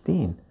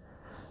 15.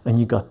 And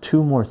you got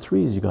 2 more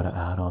 3s you got to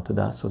add on to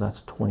that, so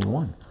that's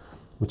 21,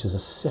 which is a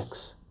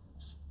 6,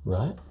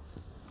 right?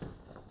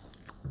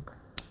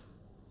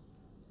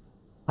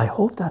 I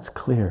hope that's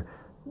clear.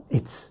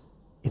 It's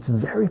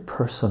very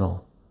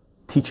personal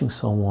teaching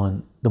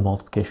someone the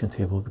multiplication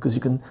table, because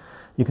you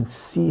can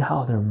see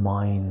how their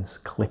minds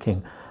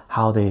clicking,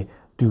 how they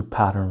do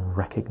pattern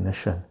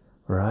recognition,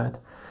 right?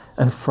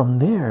 And from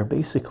there,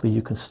 basically,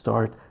 you can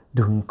start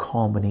doing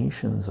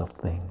combinations of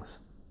things,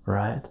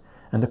 right?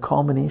 And the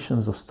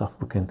combinations of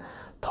stuff we can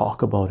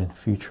talk about in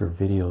future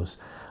videos.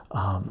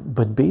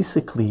 But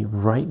basically,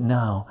 right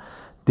now,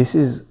 this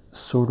is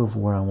sort of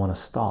where I want to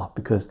stop,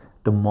 because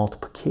the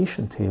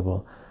multiplication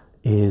table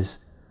is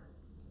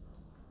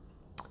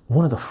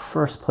one of the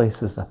first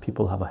places that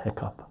people have a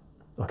hiccup,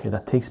 okay,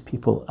 that takes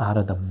people out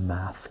of the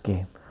math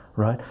game,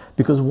 right?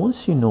 Because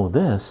once you know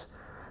this,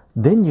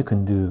 then you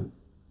can do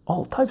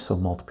all types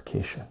of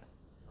multiplication,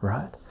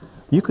 right?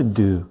 You could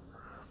do,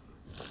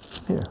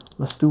 here,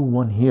 let's do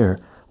one here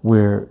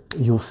where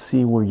you'll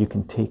see where you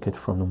can take it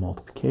from the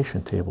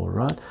multiplication table,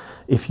 right?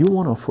 If you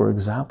want to, for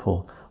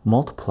example,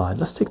 multiply,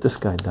 let's take this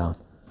guy down.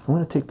 I'm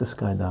going to take this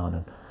guy down,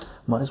 and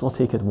might as well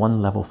take it one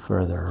level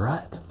further,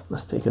 right?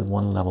 Let's take it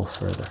one level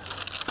further.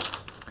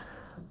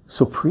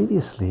 So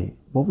previously,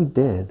 what we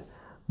did,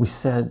 we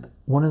said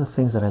one of the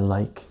things that I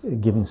like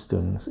giving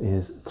students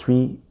is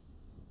 3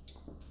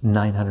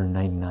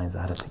 999s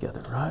added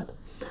together, right?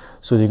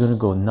 So they're going to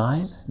go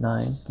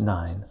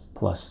 999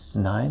 plus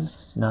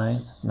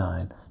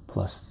 999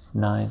 plus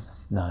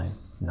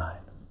 999,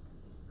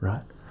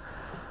 right?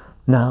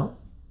 Now,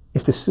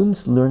 if the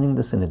student's learning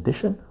this in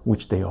addition,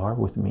 which they are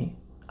with me,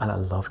 and I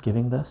love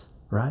giving this,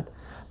 right?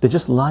 They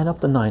just line up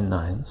the 9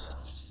 nines,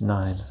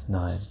 9,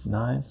 9,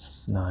 9,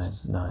 9,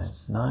 9,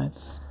 9,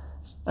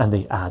 and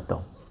they add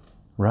them,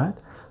 right?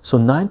 So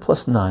 9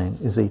 plus 9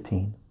 is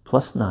 18,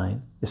 plus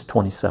 9 is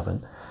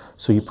 27.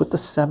 So you put the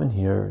 7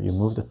 here, you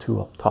move the 2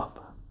 up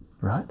top,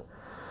 right?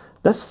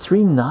 That's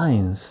 3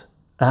 9s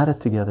added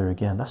together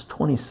again. That's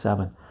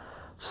 27.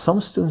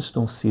 Some students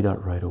don't see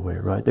that right away,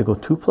 right? They go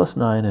 2 plus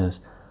 9 is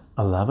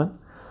 11.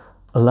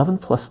 11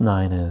 plus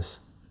 9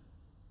 is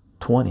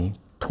 20.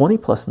 20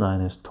 plus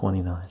 9 is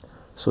 29.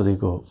 So they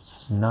go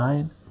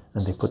 9,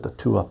 and they put the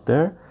 2 up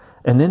there.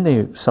 And then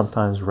they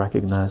sometimes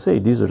recognize, hey,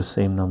 these are the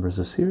same numbers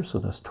as here, so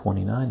that's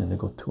 29, and they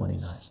go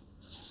 29.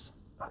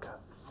 Okay.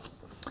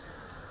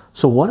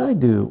 So what I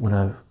do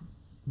when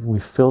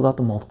we've filled out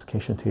the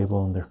multiplication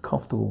table and they're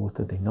comfortable with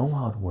it, they know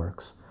how it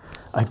works,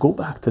 I go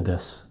back to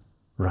this,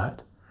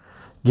 right?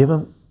 Give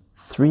them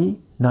 3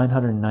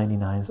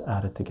 999s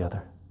added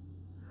together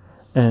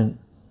and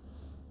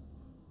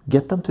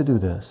get them to do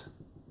this,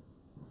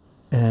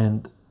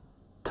 and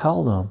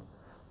tell them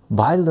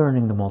by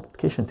learning the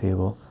multiplication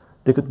table,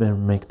 they could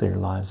make their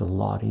lives a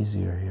lot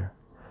easier here,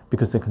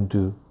 because they can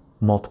do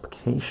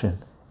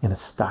multiplication in a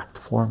stacked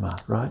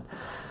format, right?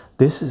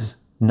 This is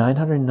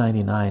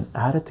 999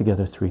 added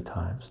together 3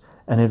 times,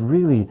 and it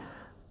really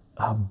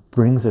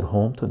brings it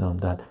home to them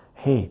that,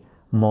 hey,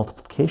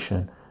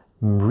 multiplication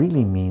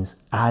really means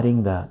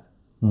adding that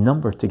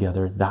number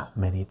together that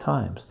many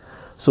times.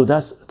 So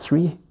that's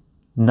 3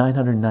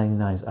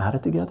 999s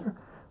added together,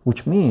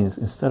 which means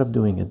instead of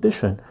doing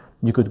addition,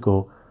 you could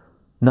go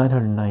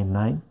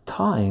 999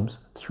 times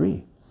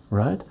 3,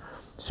 right?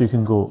 So you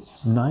can go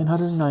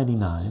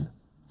 999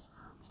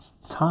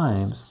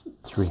 times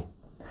 3.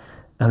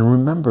 And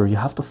remember, you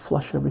have to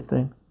flush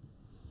everything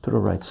to the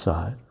right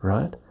side,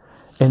 right?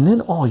 And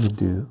then all you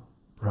do,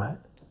 right,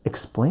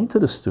 explain to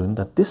the student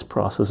that this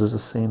process is the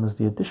same as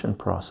the addition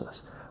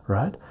process,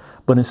 right?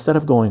 But instead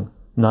of going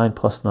 9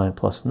 plus 9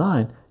 plus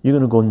 9, you're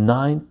going to go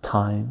 9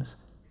 times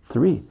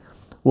 3.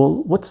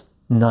 Well, what's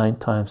 9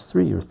 times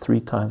 3, or 3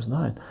 times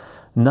 9?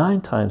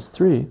 9 times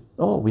 3,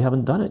 oh, we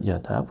haven't done it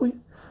yet, have we?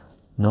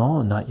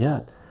 No, not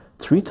yet.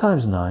 3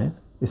 times 9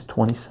 is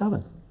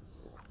 27.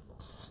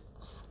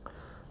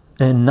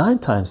 And 9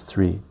 times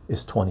 3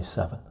 is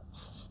 27.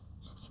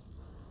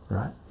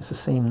 Right? It's the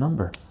same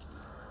number.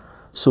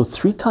 So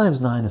 3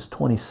 times 9 is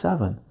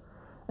 27.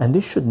 And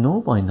they should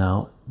know by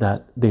now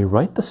that they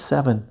write the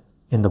 7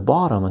 in the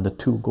bottom and the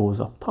 2 goes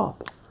up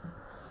top.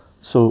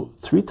 So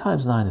 3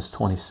 times 9 is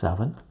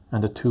 27,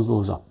 and the 2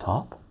 goes up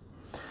top.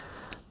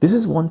 This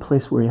is one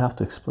place where you have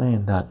to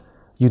explain that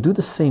you do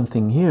the same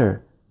thing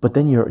here, but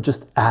then you're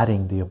just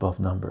adding the above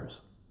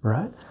numbers,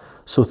 right?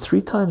 So 3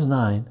 times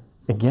 9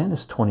 again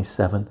is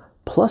 27,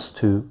 plus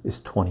 2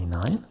 is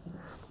 29.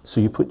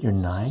 So you put your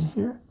 9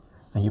 here,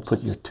 and you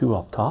put your 2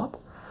 up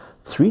top.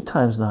 3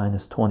 times 9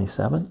 is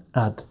 27.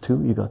 Add the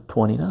 2, you got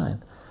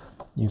 29.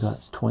 You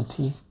got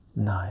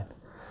 29.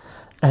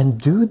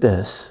 And do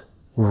this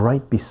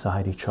right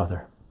beside each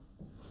other.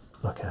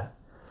 Okay?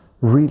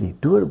 Really,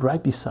 do it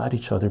right beside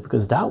each other,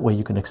 because that way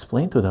you can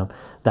explain to them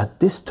that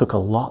this took a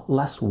lot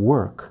less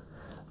work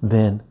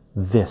than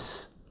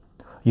this.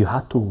 You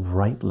had to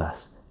write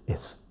less.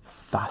 It's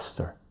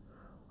faster,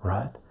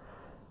 right?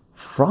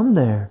 From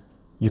there,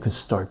 you can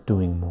start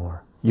doing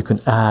more. You can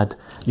add,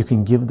 you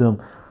can give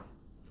them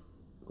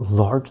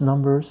large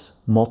numbers,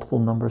 multiple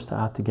numbers to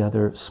add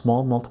together,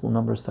 small multiple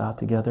numbers to add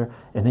together,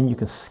 and then you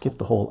can skip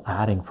the whole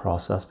adding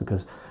process,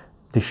 because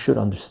they should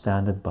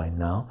understand it by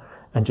now,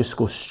 and just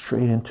go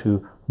straight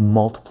into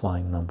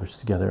multiplying numbers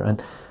together.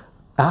 And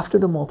after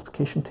the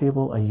multiplication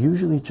table, I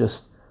usually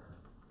just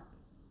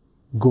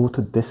go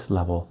to this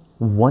level: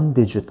 1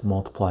 digit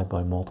multiplied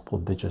by multiple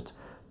digits.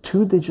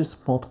 2 digits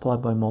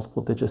multiplied by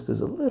multiple digits,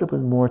 there's a little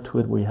bit more to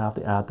it where you have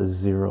to add the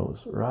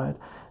zeros, right?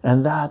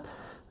 And that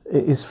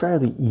is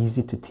fairly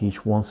easy to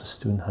teach once a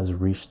student has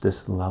reached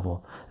this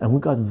level. And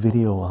we got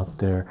video out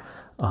there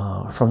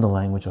from the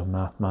language of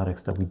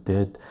mathematics that we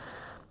did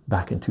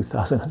back in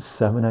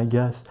 2007, I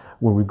guess,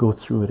 where we go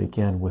through it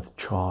again with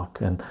chalk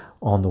and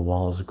on the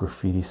walls,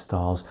 graffiti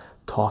styles,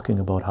 talking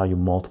about how you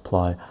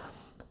multiply,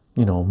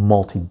 you know,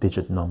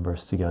 multi-digit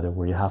numbers together,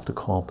 where you have to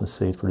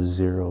compensate for the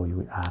zero,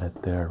 you add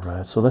it there,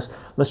 right? So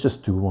let's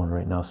just do one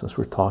right now since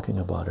we're talking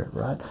about it,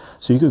 right?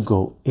 So you could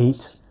go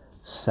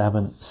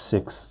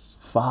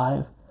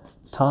 8765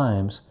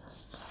 times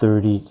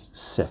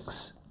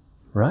 36,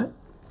 right?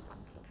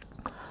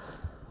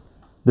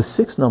 The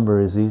 6 number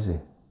is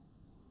easy.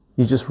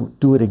 You just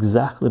do it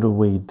exactly the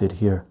way you did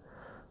here.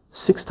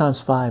 6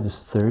 times 5 is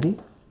 30.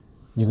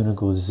 You're going to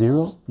go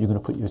 0. You're going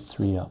to put your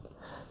 3 up.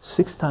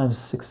 6 times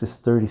 6 is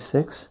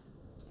 36.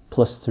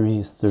 Plus 3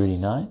 is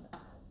 39.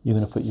 You're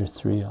going to put your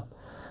 3 up.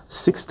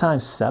 6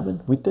 times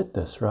 7, we did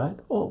this, right?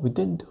 Oh, we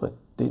didn't do it.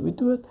 Did we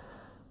do it?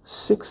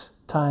 6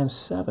 times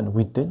 7,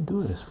 we didn't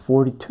do it. It's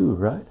 42,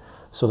 right?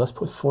 So let's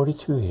put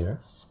 42 here.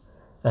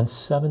 And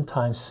 7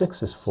 times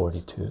 6 is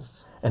 42.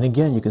 And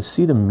again, you can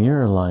see the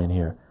mirror line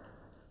here.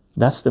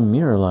 That's the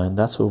mirror line.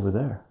 That's over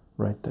there,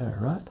 right there,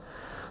 right?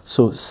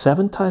 So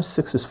 7 times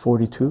 6 is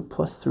 42,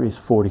 plus 3 is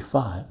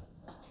 45.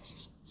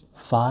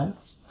 5,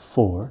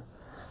 4.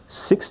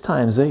 6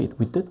 times 8,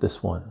 we did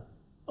this one.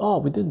 Oh,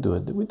 we didn't do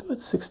it. Did we do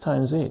it 6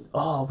 times 8?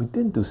 Oh, we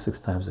didn't do 6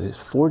 times 8. It's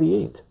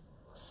 48,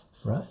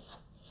 right?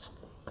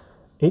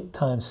 8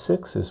 times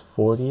 6 is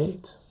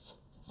 48,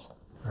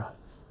 right?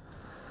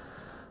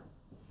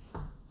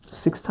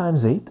 6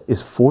 times 8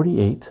 is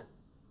 48,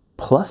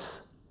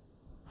 plus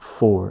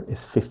 4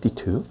 is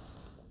 52,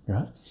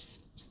 right?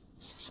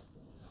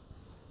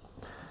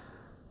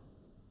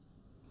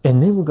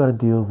 And then we've got to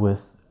deal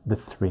with the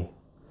 3.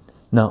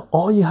 Now,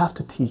 all you have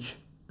to teach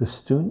the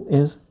student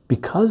is,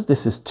 because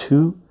this is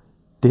 2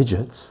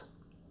 digits,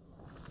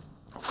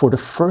 for the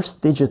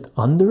first digit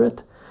under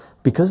it,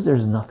 because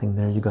there's nothing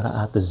there, you got to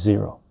add the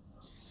 0,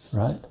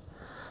 right?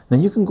 Now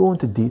you can go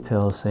into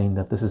detail saying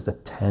that this is the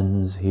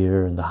tens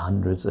here and the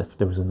hundreds if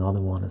there was another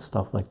one and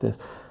stuff like this,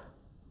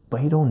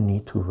 but you don't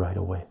need to right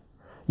away.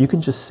 You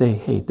can just say,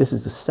 hey, this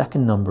is the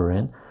second number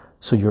in,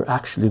 so you're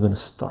actually going to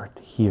start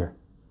here.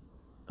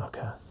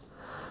 Okay,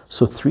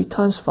 so 3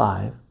 times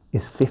 5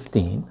 is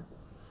 15.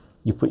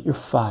 You put your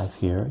 5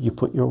 here, you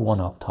put your 1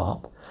 up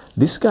top.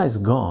 This guy's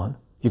gone.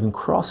 You can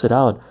cross it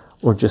out,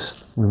 or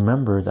just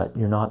remember that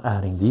you're not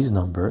adding these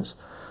numbers.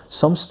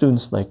 Some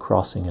students like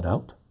crossing it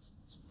out.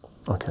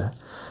 Okay,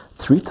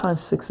 3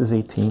 times 6 is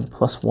 18,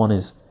 plus 1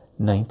 is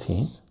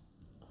 19.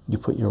 You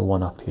put your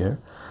 1 up here.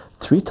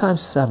 3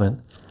 times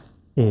 7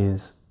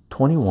 is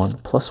 21,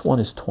 plus 1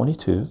 is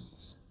 22.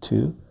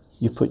 2,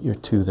 you put your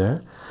 2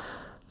 there.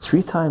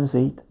 3 times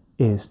 8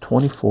 is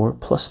 24,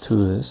 plus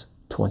 2 is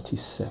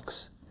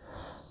 26.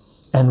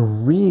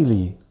 And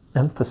really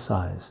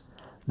emphasize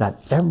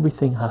that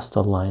everything has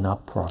to line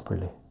up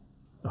properly.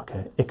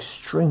 Okay,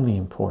 extremely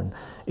important.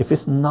 If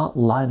it's not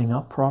lining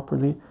up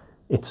properly,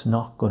 it's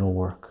not going to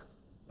work.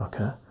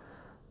 Okay,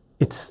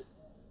 it's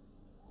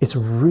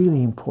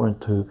really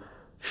important to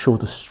show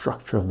the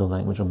structure of the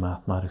language of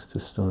mathematics to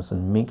students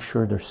and make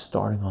sure they're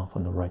starting off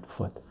on the right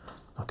foot.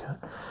 Okay,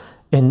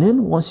 and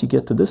then once you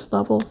get to this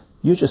level,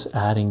 you're just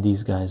adding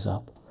these guys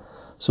up.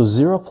 So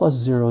 0 plus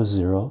 0 is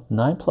 0.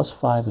 9 plus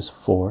 5 is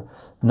 4.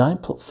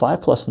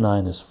 5 plus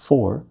 9 is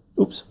 4.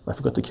 Oops, I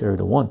forgot to carry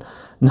the 1.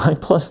 9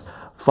 plus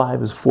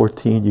 5 is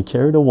 14. You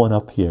carry the 1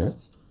 up here,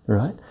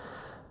 right?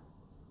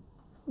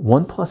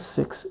 1 plus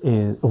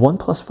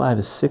 5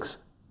 is 6,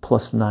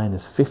 plus 9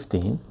 is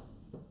 15.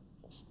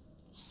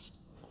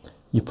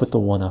 You put the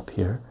 1 up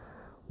here.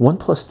 1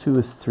 plus 2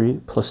 is 3,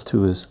 plus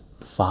 2 is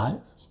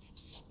 5.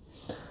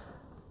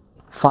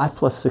 5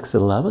 plus 6 is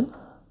 11.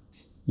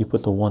 You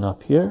put the 1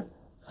 up here,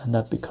 and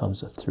that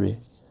becomes a 3.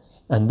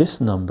 And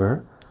this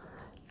number,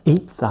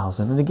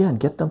 8,000, and again,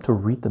 get them to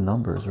read the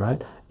numbers,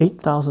 right?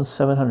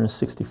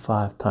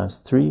 8,765 times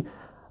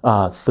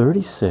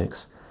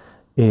 36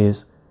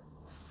 is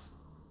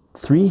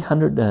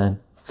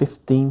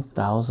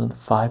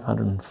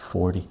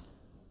 315,540.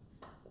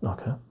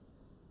 Okay,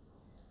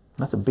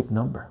 that's a big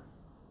number.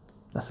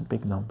 That's a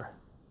big number.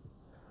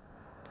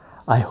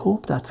 I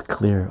hope that's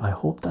clear. I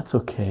hope that's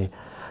okay.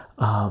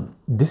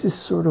 This is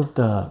sort of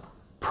the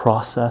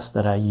process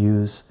that I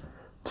use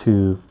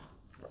to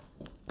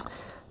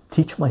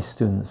teach my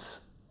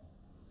students,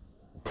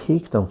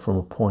 take them from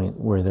a point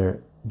where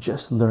they're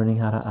just learning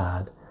how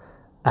to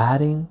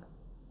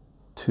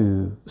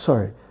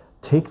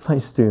take my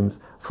students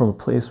from a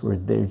place where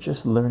they're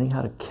just learning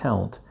how to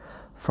count,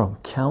 from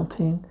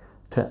counting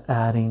to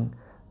adding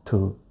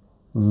to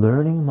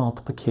learning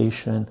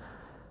multiplication,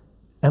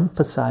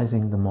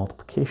 emphasizing the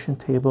multiplication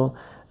table,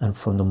 and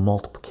from the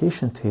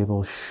multiplication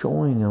table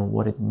showing them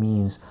what it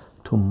means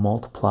to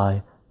multiply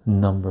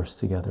numbers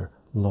together,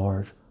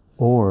 large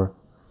or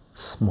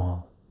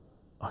small.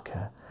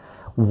 Okay,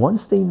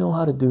 once they know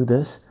how to do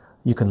this,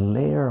 you can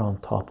layer on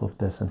top of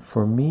this. And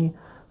for me,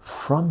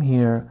 from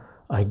here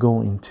I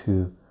go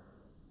into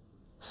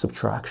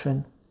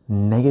subtraction,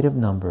 negative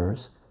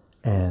numbers,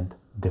 and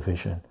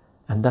division,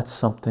 and that's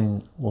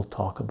something we'll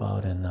talk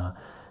about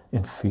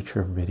in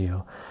future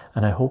video.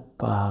 And I hope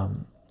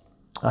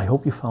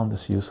you found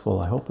this useful.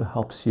 I hope it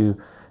helps you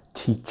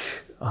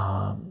teach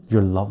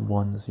your loved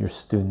ones, your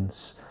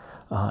students,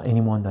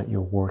 anyone that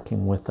you're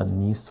working with that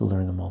needs to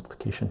learn the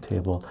multiplication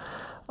table,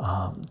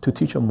 to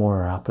teach them more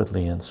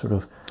rapidly and sort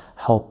of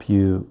help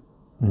you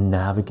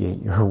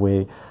navigate your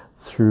way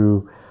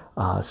through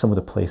some of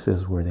the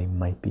places where they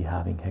might be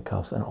having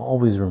hiccups. And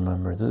always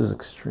remember, this is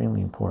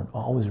extremely important,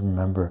 always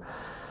remember,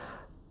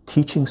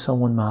 teaching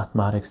someone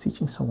mathematics,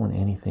 teaching someone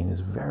anything is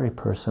very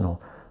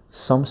personal.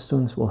 Some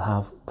students will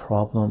have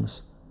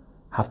problems,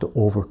 have to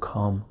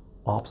overcome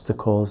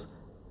obstacles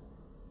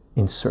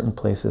in certain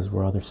places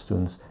where other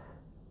students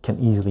can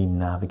easily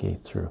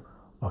navigate through.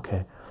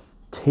 Okay,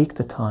 take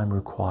the time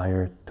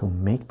required to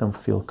make them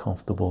feel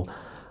comfortable,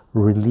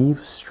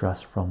 relieve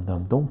stress from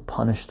them. Don't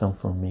punish them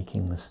for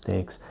making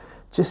mistakes,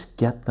 just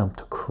get them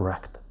to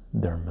correct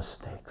their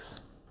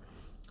mistakes.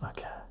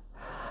 Okay,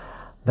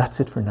 that's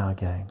it for now,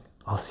 gang.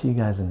 I'll see you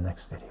guys in the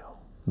next video.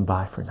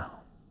 Bye for now.